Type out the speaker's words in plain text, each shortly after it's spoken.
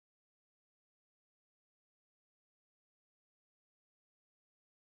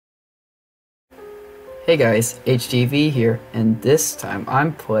Hey guys, HTV here, and this time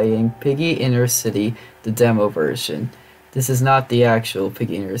I'm playing Piggy Inercity, the demo version. This is not the actual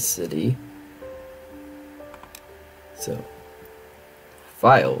Piggy Inercity. So,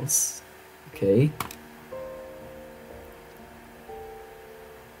 files. Okay.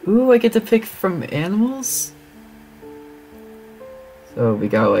 Ooh, I get to pick from animals? So we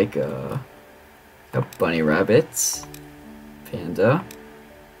got like a bunny rabbit, panda.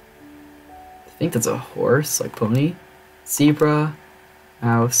 I think that's a horse, like pony, zebra,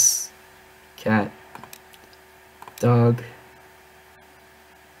 mouse, cat, dog.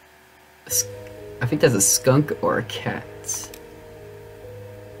 I think that's a skunk or a cat.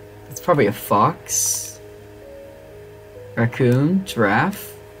 That's probably a fox, raccoon,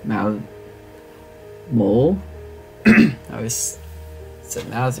 giraffe, mole. I always said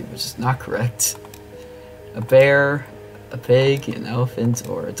mousy, which is not correct. A bear, a pig, an elephant,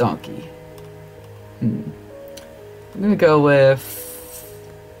 or a donkey. I'm gonna go with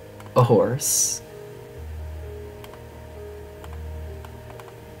a horse.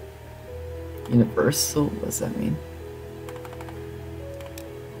 Universal? What does that mean?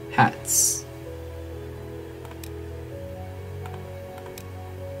 Hats.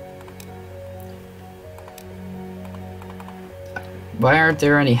 Why aren't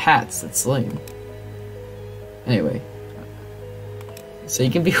there any hats? That's lame. Anyway. So you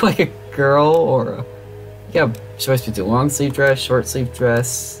can be like a girl or a... You got a choice between long sleeve dress, short sleeve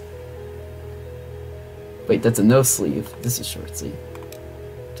dress. Wait, that's a no sleeve. This is short sleeve.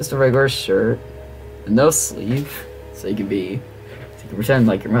 Just a regular shirt. A no sleeve. So you can pretend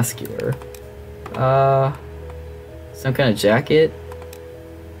like you're muscular. Some kind of jacket.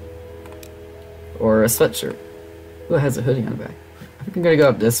 Or a sweatshirt. Ooh, it has a hoodie on the back. I think I'm gonna go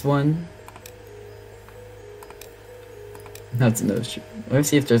up this one. That's a no shirt. Let me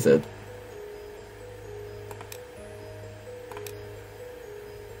see if there's a...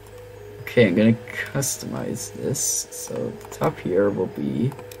 Okay, I'm gonna customize this. So the top here will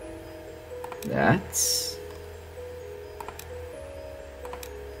be that.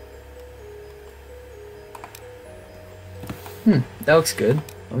 That looks good.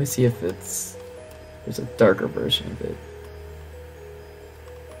 Let me see if there's a darker version of it.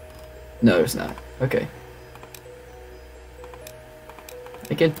 No, there's not. Okay.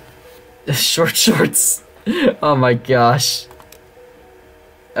 I get short shorts. Oh my gosh.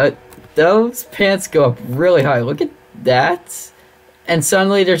 Those pants go up really high. Look at that. And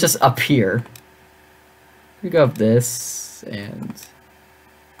suddenly they're just up here. We go up this and...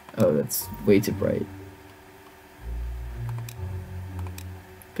 Oh, that's way too bright.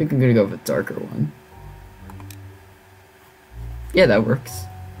 I think I'm gonna go with a darker one. Yeah, that works.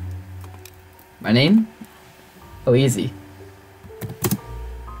 My name? Oh, easy.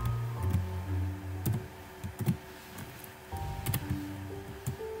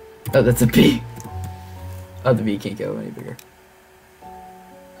 Oh, that's a B. Oh, the B can't go any bigger.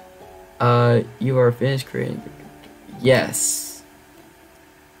 You are finished creating. Yes.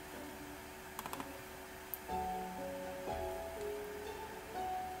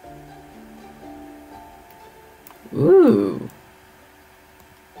 Ooh.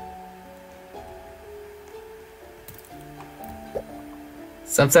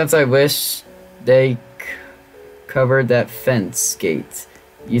 Sometimes I wish they covered that fence gate.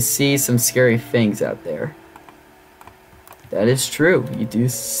 You see some scary things out there. That is true. You do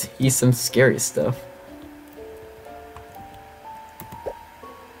see some scary stuff.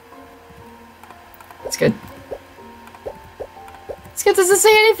 This guy doesn't say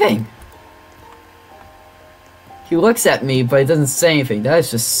anything. He looks at me, but he doesn't say anything. That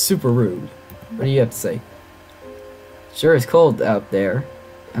is just super rude. What do you have to say? Sure, it's cold out there.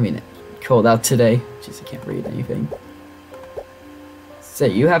 I mean, cold out today. Jeez, I can't read anything. Say,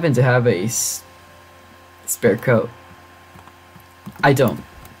 you happen to have a spare coat. I don't.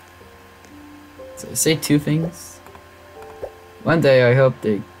 So say two things. One day I hope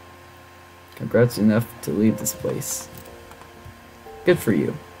they congrats you enough to leave this place. Good for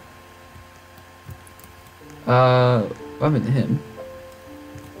you. What happened to him?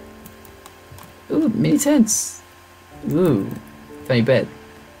 Ooh, mini tents. Ooh, tiny bed.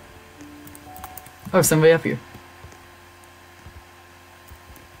 Oh, somebody up here.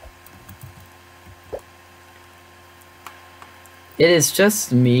 Is it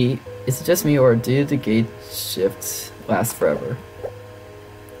just me, or do the gate shifts last forever?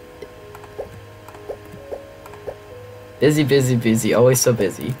 Busy, busy, busy. Always so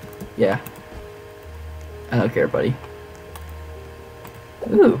busy. Yeah. I don't care, buddy.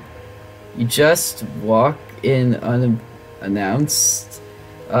 Ooh. You just walk in unannounced.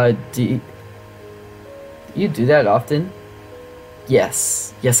 You do that often?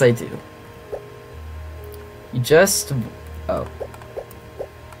 Yes. Yes, I do. You just... Oh.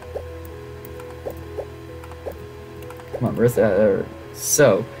 Come on, where's that?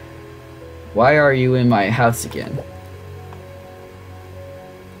 So, why are you in my house again?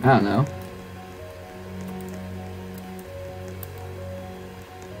 I don't know.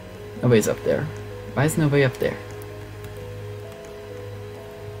 Nobody's up there. Why is nobody up there?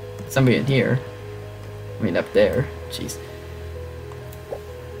 Somebody in here. I mean, up there. Jeez.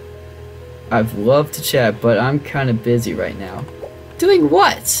 I'd love to chat, but I'm kind of busy right now. Doing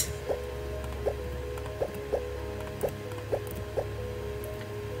what?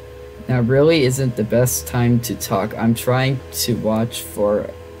 Now really isn't the best time to talk. I'm trying to watch for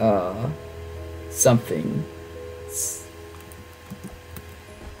something.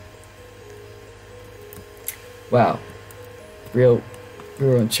 Wow. Real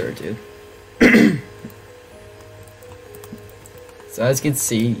unsure, dude. So as you can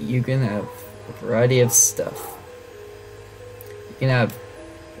see, you can have a variety of stuff. You can have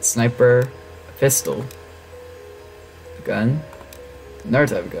a sniper, a pistol, a gun, another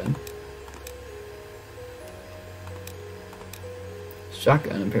type of gun,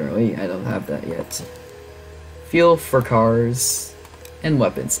 shotgun apparently, I don't have that yet. Fuel for cars, and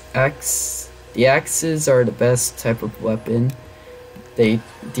weapons. The axes are the best type of weapon. They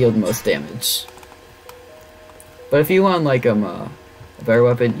deal the most damage. But if you want like a better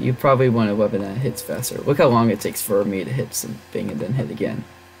weapon, you probably want a weapon that hits faster. Look how long it takes for me to hit something and then hit again.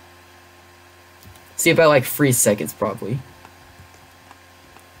 See, about like 3 seconds probably.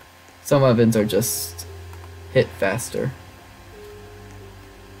 Some weapons are just hit faster.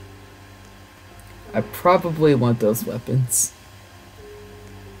 I probably want those weapons.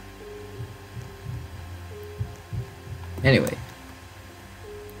 Anyway.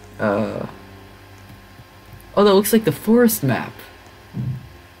 Oh, that looks like the forest map.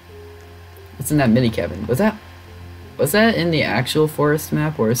 What's in that mini cabin? Was that in the actual forest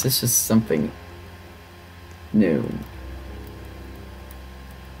map, or is this just something new?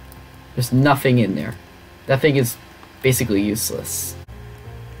 There's nothing in there. That thing is basically useless.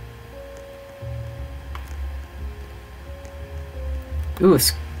 Ooh,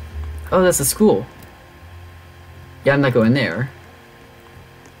 oh, that's a school. Yeah, I'm not going there.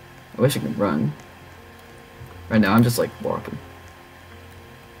 I wish I could run. Right now, I'm just like walking.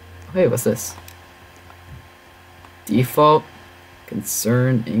 Hey, what's this? Default,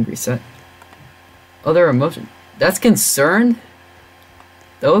 concern, angry, set. Other emotion. That's concerned?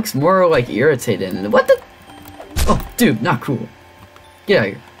 That looks more like irritated. And what the? Oh, dude, not cool. Get out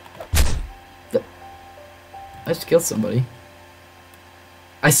of here. I just killed somebody.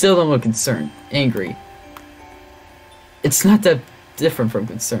 I still don't look concerned. Angry. It's not that different from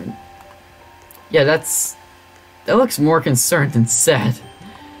concerned. Yeah, that looks more concerned than sad.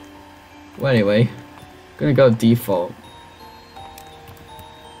 Well, anyway, I'm gonna go default.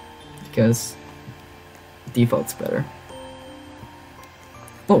 Because default's better.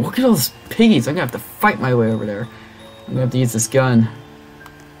 Whoa, look at all those piggies. I'm gonna have to fight my way over there. I'm gonna have to use this gun.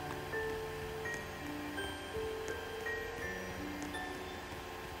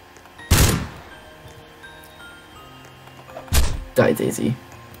 Die, Daisy.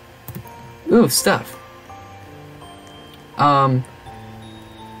 Ooh, stuff. I'll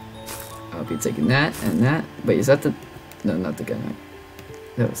be taking that and that. Wait, is that the... No, not the gun.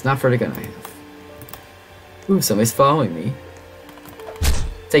 No, it's not for the gun I have. Ooh, somebody's following me.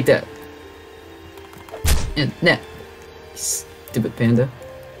 Take that. And that. Stupid panda.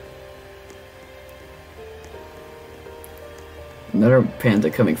 Another panda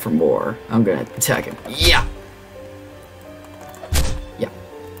coming for more. I'm gonna attack him. Yeah! Yeah.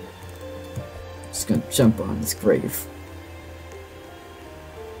 Just gonna jump on his grave.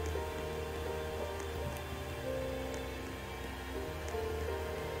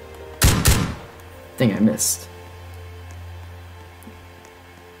 Thing I missed.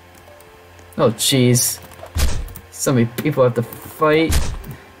 Oh jeez. So many people have to fight.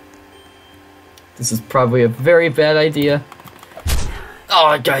 This is probably a very bad idea. Oh,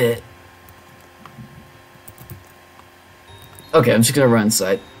 I got it. Okay, I'm just gonna run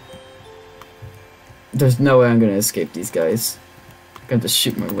inside. There's no way I'm gonna escape these guys. I'm gonna have to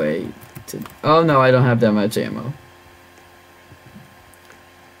shoot my way to... Oh no, I don't have that much ammo.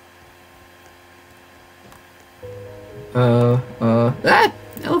 Ah!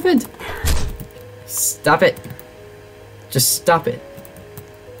 Elephant! Stop it! Just stop it.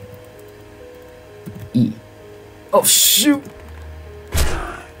 E. Oh shoot!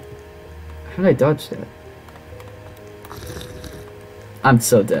 How did I dodge that? I'm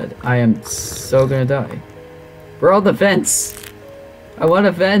so dead. I am so gonna die. Where are all the vents? I want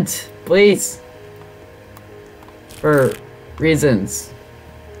a vent, please. For reasons.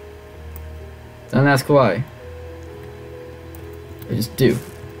 Don't ask why. I just do.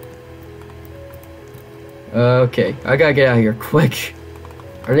 Okay, I gotta get out of here quick.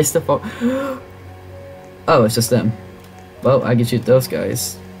 Are they still fall? Oh, it's just them. Well, I can shoot those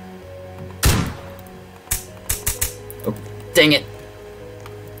guys. Oh, dang it!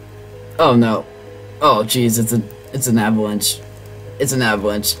 Oh no! Oh jeez, it's an avalanche. It's an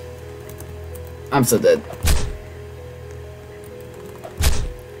avalanche. I'm so dead.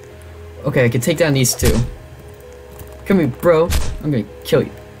 Okay, I can take down these two. Come here, bro. I'm gonna kill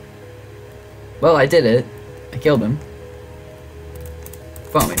you. Well, I did it. I killed him.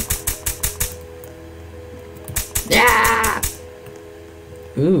 Follow me. Yeah!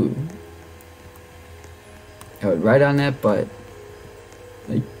 Ooh. I would ride on that, but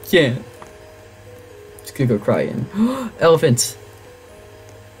I can't. Just gonna go crying. Elephant!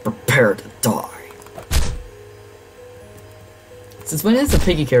 Prepare to die. Since when has the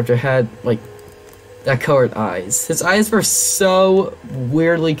Piggy character had, like, that colored eyes? His eyes were so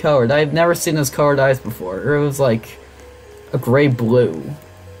weirdly colored. I've never seen those colored eyes before. It was like a gray blue.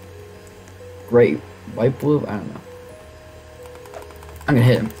 Gray, white blue? I don't know. I'm gonna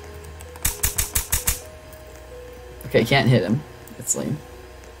hit him. Okay, can't hit him. That's lame.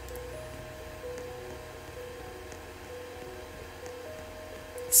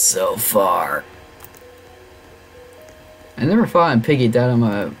 So far. I never thought in Piggy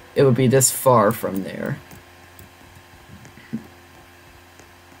that it would be this far from there.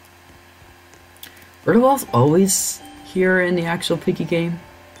 Were the walls always here in the actual Piggy game?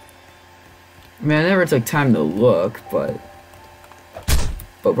 I mean, I never took time to look, but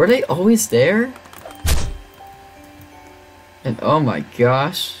were they always there? And oh my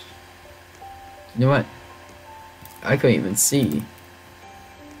gosh. You know what? I couldn't even see.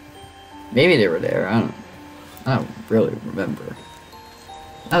 Maybe they were there, I don't really remember.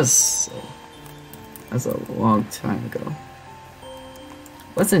 That's a long time ago.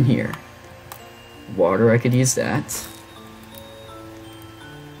 What's in here? Water, I could use that.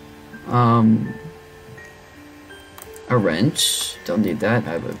 A wrench. Don't need that.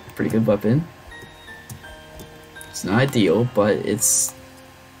 I have a pretty good weapon. It's not ideal, but it's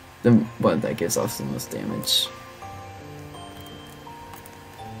the one that gives off the most damage.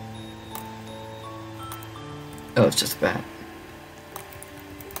 Oh, it's just a bat.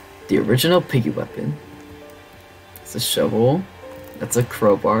 The original Piggy weapon. It's a shovel. That's a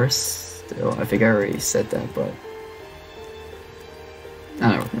crowbar still. I think I already said that, but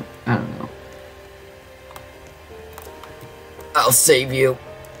I don't know. I'll save you.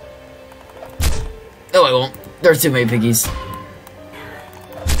 No, I won't. There's too many piggies.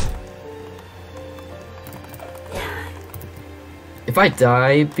 If I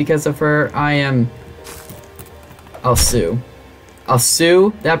die because of her, I'll sue. I'll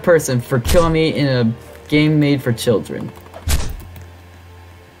sue that person for killing me in a game made for children.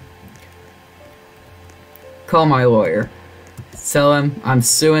 Call my lawyer. Tell him I'm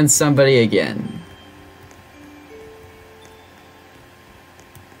suing somebody again.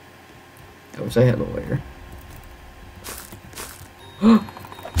 I wish I had a lawyer.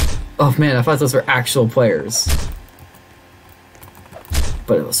 Oh man, I thought those were actual players.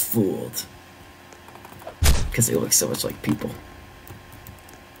 But I was fooled. Because they look so much like people.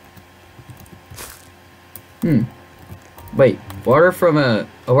 Wait, water from a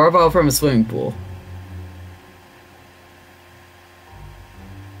water bottle from a swimming pool.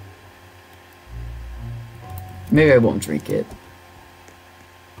 Maybe I won't drink it.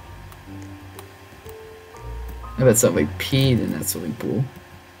 I bet somebody peed in that swimming pool.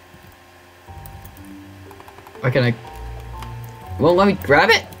 Why can I... Won't let me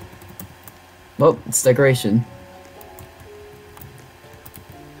grab it? Well, it's decoration.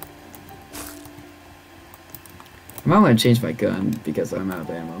 I might want to change my gun because I'm out of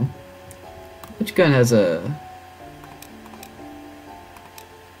ammo. Which gun has a...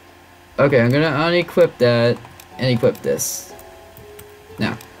 Okay, I'm gonna unequip that and equip this.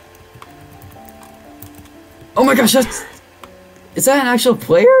 Now. Oh my gosh, that's... Is that an actual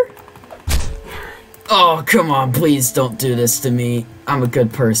player? Oh, come on, please don't do this to me. I'm a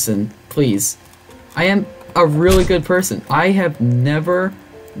good person. Please. I am a really good person. I have never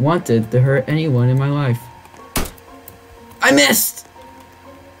wanted to hurt anyone in my life. I missed!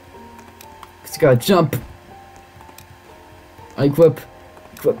 Just gotta jump. Equip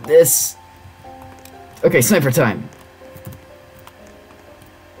this. Okay, sniper time.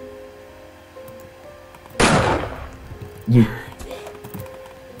 You...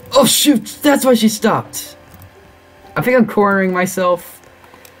 Oh shoot, that's why she stopped. I think I'm cornering myself.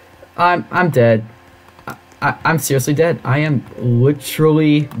 I'm dead. I'm seriously dead. I am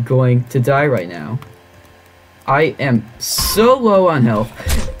literally going to die right now. I am so low on health.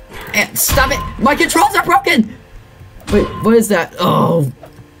 And stop it! My controls are broken! Wait, what is that? Oh,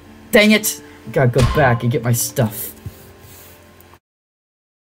 dang it! Gotta go back and get my stuff.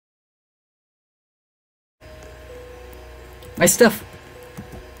 My stuff!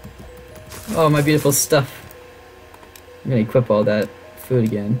 Oh, my beautiful stuff. I'm gonna equip all that food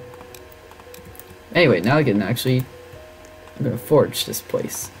again. Anyway, now I can actually... I'm gonna forge this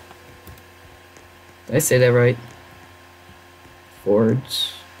place. Did I say that right?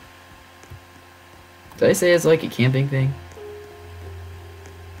 Forge... Did I say it's like a camping thing?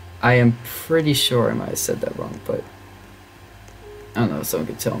 I am pretty sure I might have said that wrong, but... I don't know if someone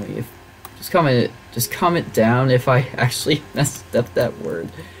could tell me. If just comment down if I actually messed up that word.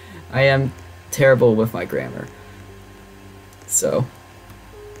 I am terrible with my grammar. So...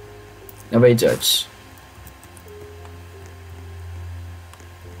 Nobody judge.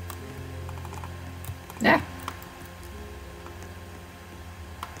 Nah.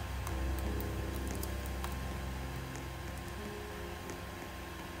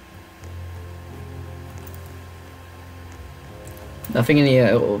 Nothing in the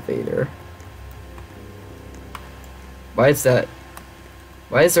elevator. Why is that?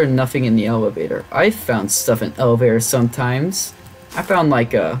 Why is there nothing in the elevator? I found stuff in elevators sometimes. I found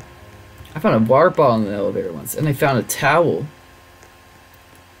a water bottle in the elevator once, and I found a towel.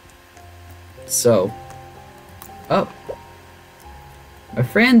 So, oh. My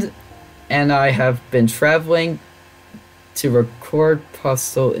friend and I have been traveling to record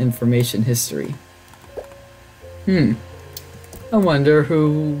postal information history. I wonder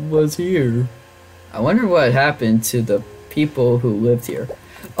who was here. I wonder what happened to the people who lived here.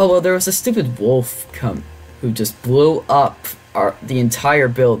 Oh, well, there was a stupid wolf who just blew up the entire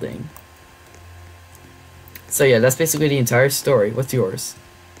building. So yeah, that's basically the entire story. What's yours?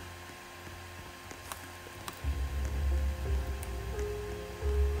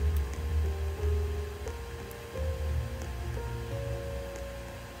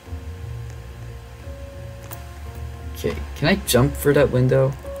 Okay, can I jump for that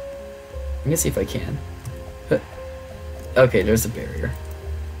window? I'm gonna see if I can. Okay, there's a barrier.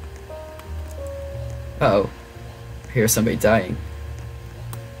 Uh-oh. I hear somebody dying.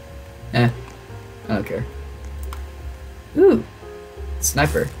 I don't care. Ooh!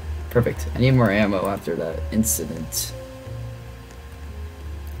 Sniper. Perfect. I need more ammo after that incident.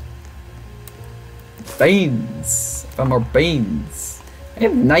 Beans! I found more beans! I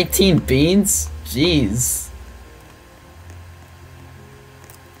have 19 beans? Jeez.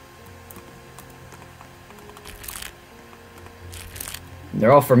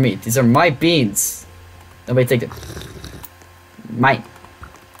 They're all for me. These are my beans. Nobody take them. Mine.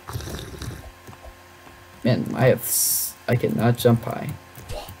 Man, I cannot jump high.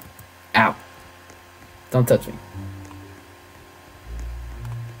 Ow. Don't touch me.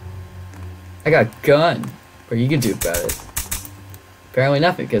 I got a gun. What are you gonna do about it? Apparently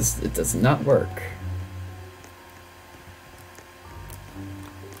nothing, because it does not work.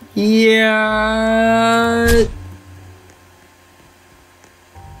 Yeah.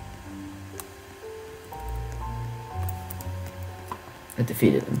 I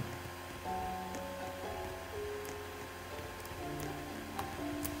defeated him.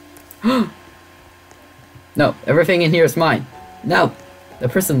 No, everything in here is mine. No! The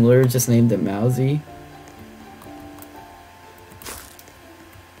person literally just named it Mousy.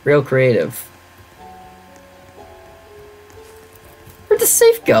 Real creative. Where'd the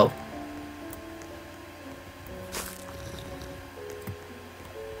safe go?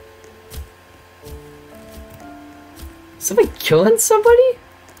 Somebody killing somebody?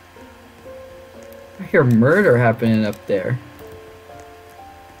 I hear murder happening up there.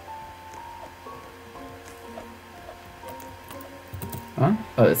 Huh?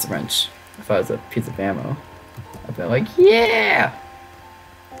 Oh, it's a wrench. I thought it was a piece of ammo. I've been like, yeah!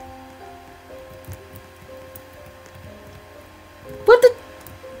 What the?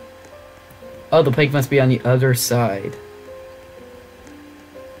 Oh, the plague must be on the other side.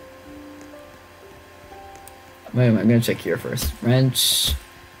 Wait a minute, I'm gonna check here first. Wrench.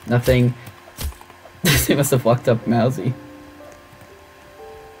 Nothing. They must have locked up Mousy.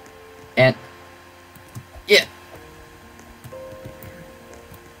 And... yeah!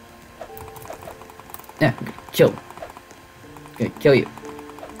 Yeah, I'm gonna kill. I'm gonna kill you.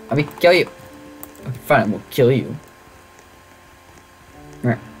 I'm gonna kill you. Okay, fine, I'm gonna kill you.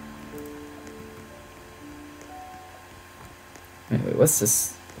 Right. Wait, what's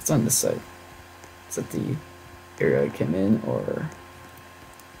this? What's on this side? Is that the area I came in, or...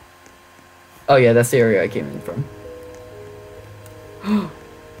 Oh yeah, that's the area I came in from.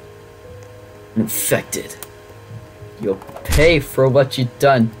 Infected. You'll pay for what you've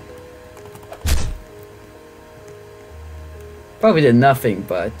done. Probably did nothing,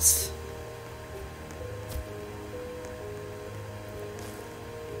 but...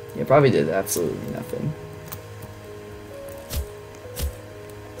 Yeah, probably did absolutely nothing.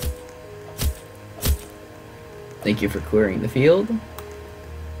 Thank you for clearing the field.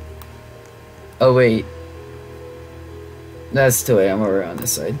 Oh wait. That's too late, I'm over on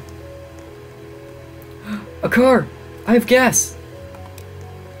this side. A car! I have gas!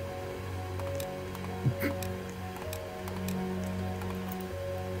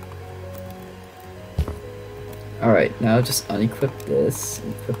 Alright, now just unequip this,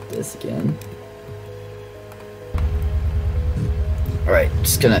 equip this again. Alright,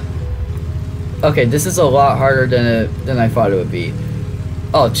 just gonna... Okay, this is a lot harder than I thought it would be.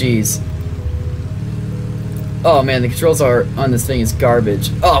 Oh, jeez. Oh man, the controls are on this thing is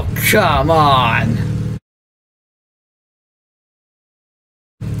garbage. Oh, come on!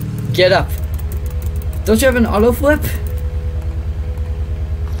 Get up! Don't you have an auto flip?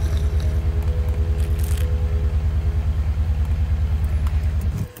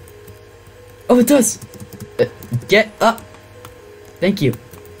 Oh, it does! Get up! Thank you.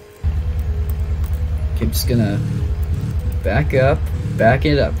 Okay, I'm just gonna back up, back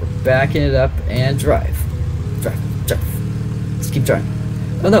it up, backing it up, and drive. Drive, drive. Just keep driving.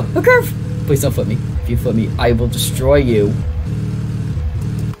 Oh no, a curve! Please don't flip me. If you flip me, I will destroy you.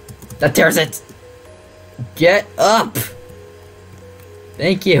 That tears it! Get up!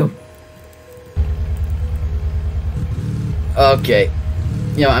 Thank you. Okay.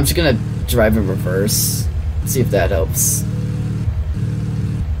 You know, I'm just gonna drive in reverse. See if that helps.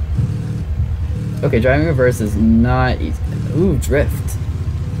 Okay, driving in reverse is not easy. Ooh, drift.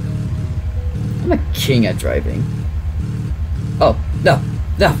 I'm a king at driving. Oh, no,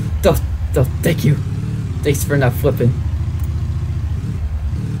 no, don't, thank you. Thanks for not flipping.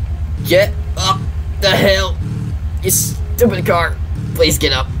 Get up the hill, you stupid car. Please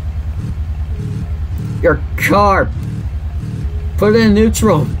get up. Your car. Put it in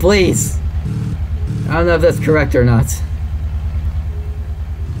neutral, please. I don't know if that's correct or not.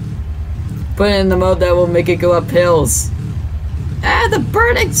 Put it in the mode that will make it go up hills. Ah, the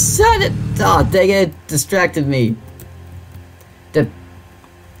burning sun! Oh, dang it, distracted me.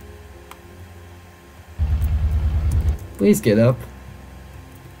 Please get up.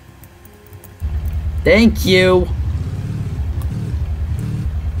 Thank you!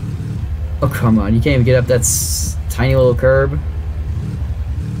 Oh, come on, you can't even get up that tiny little curb.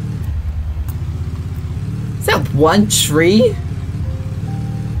 Is that one tree?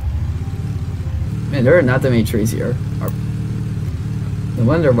 Man, there are not that many trees here. No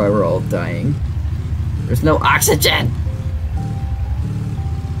wonder why we're all dying. There's no oxygen!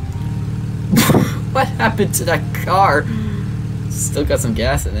 What happened to that car? Still got some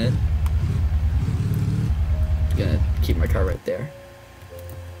gas in it. I'm gonna keep my car right there.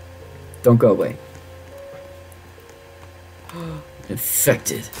 Don't go away.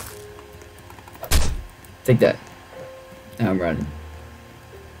 Infected. Take that. Now I'm running.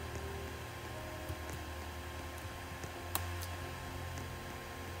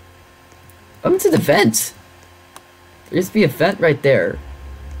 Welcome to the vent. There used to be a vent right there.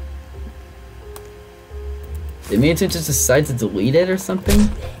 Did Mewtwo just decide to delete it or something?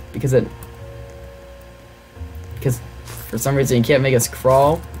 Because for some reason you can't make us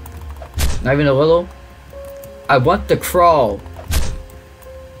crawl. Not even a little. I want the crawl.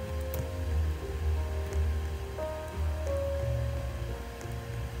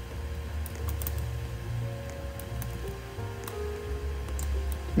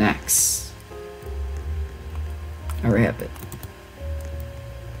 Next. Hurry up it.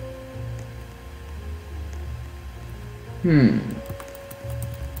 Ooh.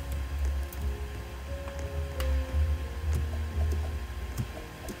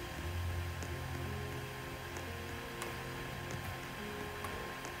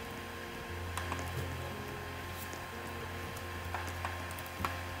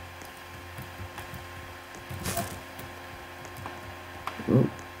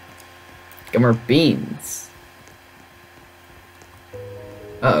 Gummer beans.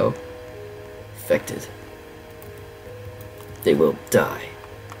 Uh-oh. Infected. They will die.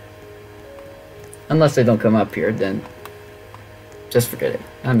 Unless they don't come up here, then just forget it.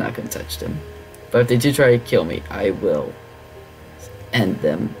 I'm not gonna touch them. But if they do try to kill me, I will end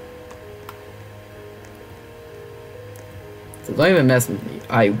them. So don't even mess with me.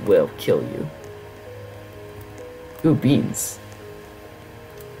 I will kill you. Ooh, beans.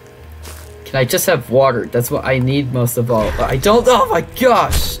 Can I just have water? That's what I need most of all. I don't. Oh my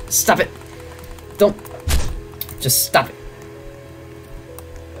gosh! Stop it! Don't. Just stop it.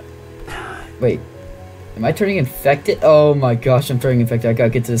 Wait. Am I turning infected? Oh my gosh, I'm turning infected. I gotta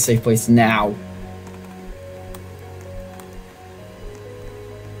get to the safe place now.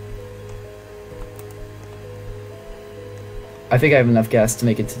 I think I have enough gas to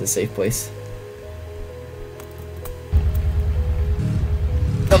make it to the safe place.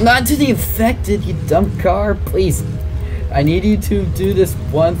 I'm not to the infected, you dumb car. Please. I need you to do this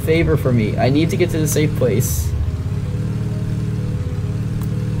one favor for me. I need to get to the safe place.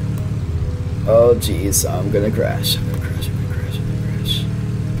 Oh jeez, I'm gonna crash. I'm gonna crash.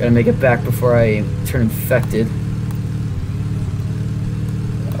 Gotta make it back before I turn infected.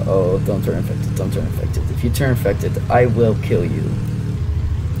 Oh, don't turn infected, don't turn infected. If you turn infected, I will kill you.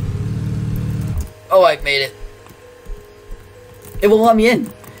 Oh, I made it. It won't let me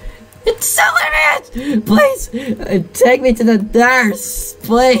in. It's so limited! Please! Take me to the nurse!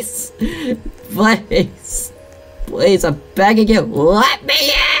 Please! Please! Please, I'm begging you! Let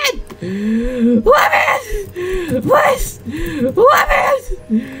me in! Let me in! Please! Let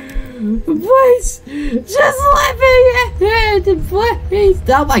me in! Please! Just let me in! Please!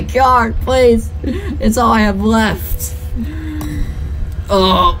 Not my car! Please! It's all I have left!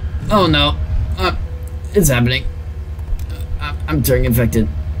 Oh! Oh no! It's happening. I'm turning infected.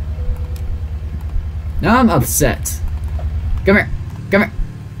 Now I'm upset. Come here. Come here.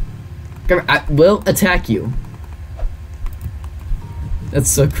 Come here. I will attack you.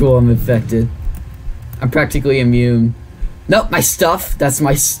 That's so cool, I'm infected. I'm practically immune. Nope, my stuff. That's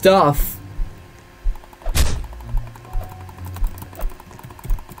my stuff.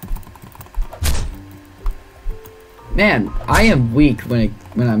 Man, I am weak when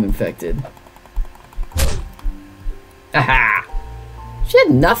I'm infected. Aha! She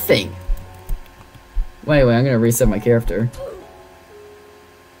had nothing. Well, anyway, I'm gonna reset my character.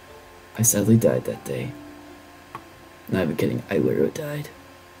 I sadly died that day. Not even kidding, I literally died.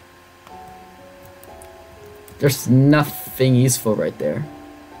 There's nothing useful right there.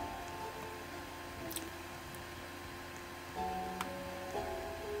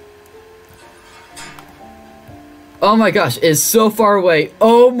 Oh my gosh, it's so far away.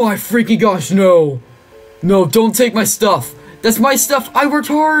 Oh my freaking gosh, no! No, don't take my stuff! That's my stuff! I worked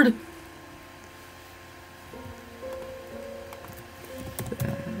hard!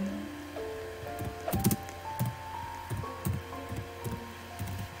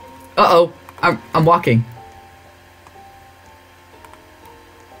 Uh-oh, I'm walking.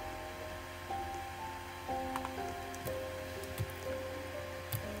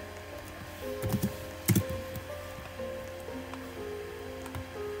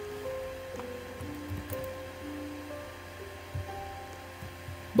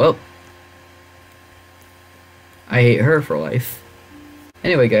 Well, I hate her for life.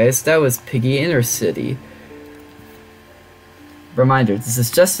 Anyway guys, that was Piggy Inercity. Reminder, this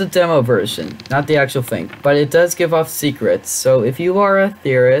is just a demo version, not the actual thing, but it does give off secrets, so if you are a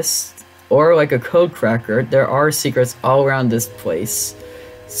theorist, or like a code cracker, there are secrets all around this place.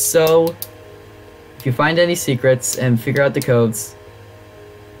 So, if you find any secrets and figure out the codes,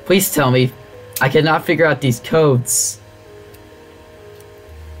 please tell me. I cannot figure out these codes.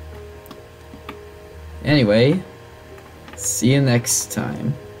 Anyway, see you next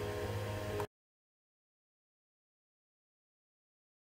time.